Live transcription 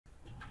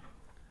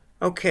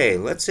Okay,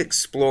 let's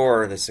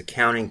explore this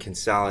accounting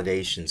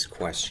consolidations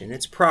question.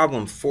 It's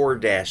problem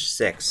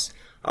 4-6.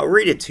 I'll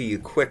read it to you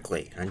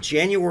quickly. On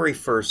January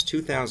 1st,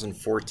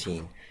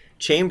 2014,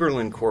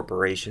 Chamberlain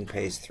Corporation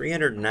pays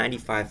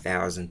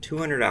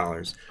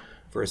 $395,200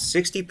 for a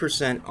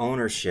 60%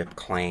 ownership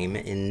claim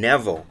in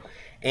Neville.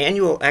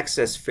 Annual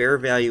excess fair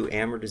value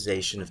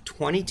amortization of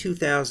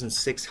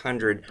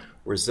 $22,600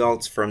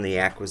 results from the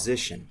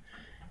acquisition.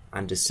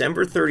 On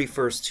December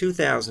 31st,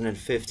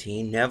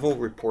 2015, Neville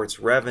reports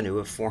revenue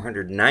of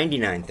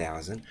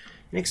 $499,000 and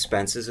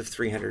expenses of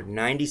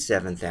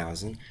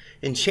 $397,000,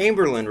 and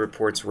Chamberlain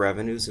reports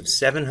revenues of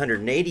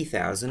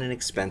 $780,000 and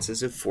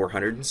expenses of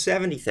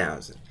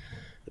 $470,000.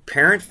 The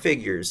parent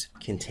figures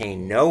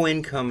contain no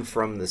income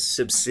from the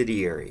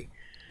subsidiary,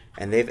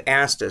 and they've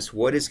asked us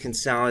what is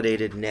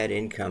consolidated net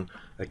income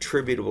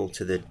attributable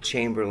to the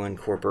Chamberlain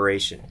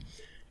Corporation.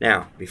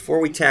 Now,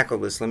 before we tackle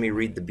this, let me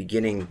read the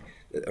beginning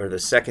or the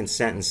second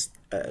sentence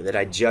that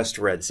I just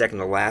read, second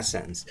to last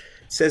sentence.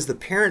 It says the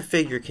parent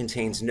figure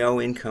contains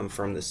no income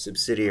from the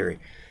subsidiary.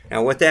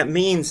 Now what that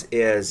means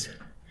is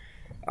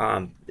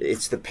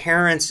it's the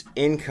parent's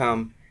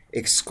income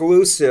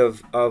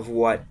exclusive of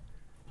what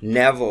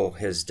Neville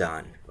has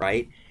done,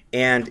 right?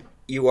 And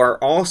you are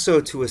also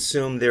to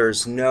assume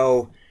there's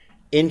no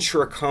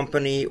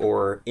intra-company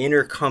or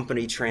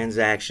intercompany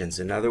transactions.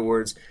 In other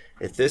words,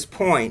 at this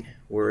point,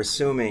 we're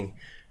assuming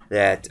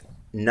that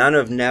none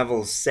of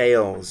Neville's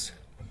sales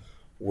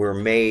were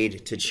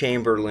made to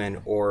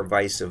Chamberlain or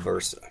vice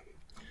versa.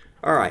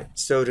 All right,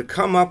 so to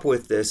come up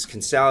with this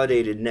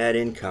consolidated net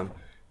income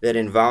that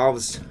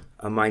involves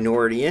a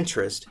minority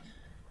interest,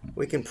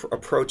 we can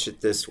approach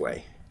it this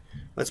way.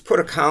 Let's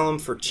put a column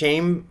for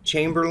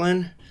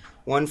Chamberlain,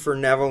 one for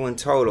Neville in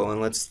total,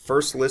 and let's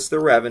first list the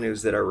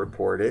revenues that are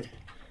reported,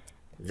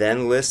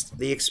 then list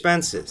the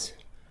expenses.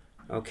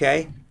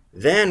 Okay?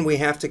 Then we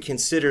have to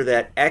consider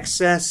that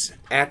excess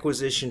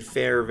acquisition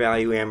fair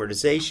value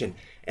amortization,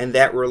 and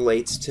that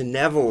relates to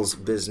Neville's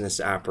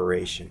business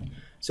operation.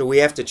 So we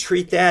have to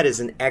treat that as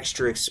an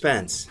extra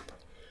expense.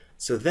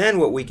 So then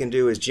what we can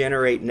do is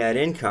generate net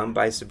income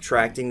by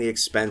subtracting the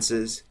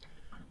expenses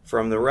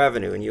from the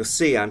revenue. And you'll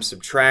see I'm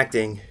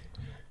subtracting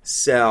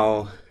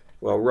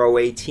row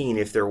 18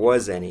 if there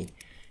was any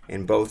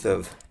in both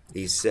of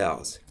these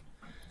cells.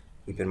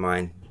 Keep in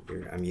mind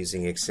I'm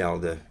using Excel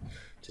to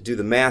do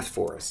the math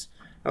for us.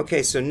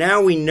 Okay, so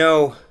now we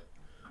know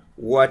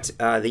what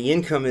the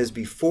income is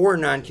before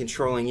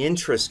non-controlling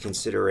interest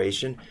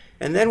consideration,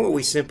 and then what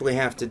we simply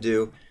have to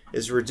do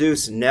is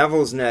reduce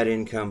Neville's net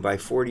income by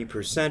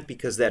 40%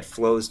 because that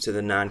flows to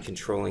the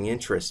non-controlling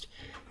interest.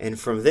 And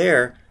from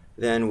there,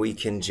 then we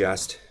can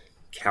just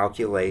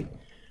calculate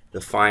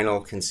the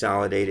final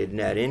consolidated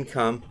net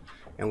income,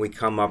 and we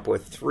come up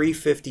with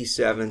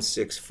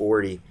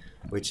 $357,640,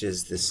 which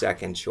is the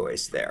second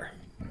choice there.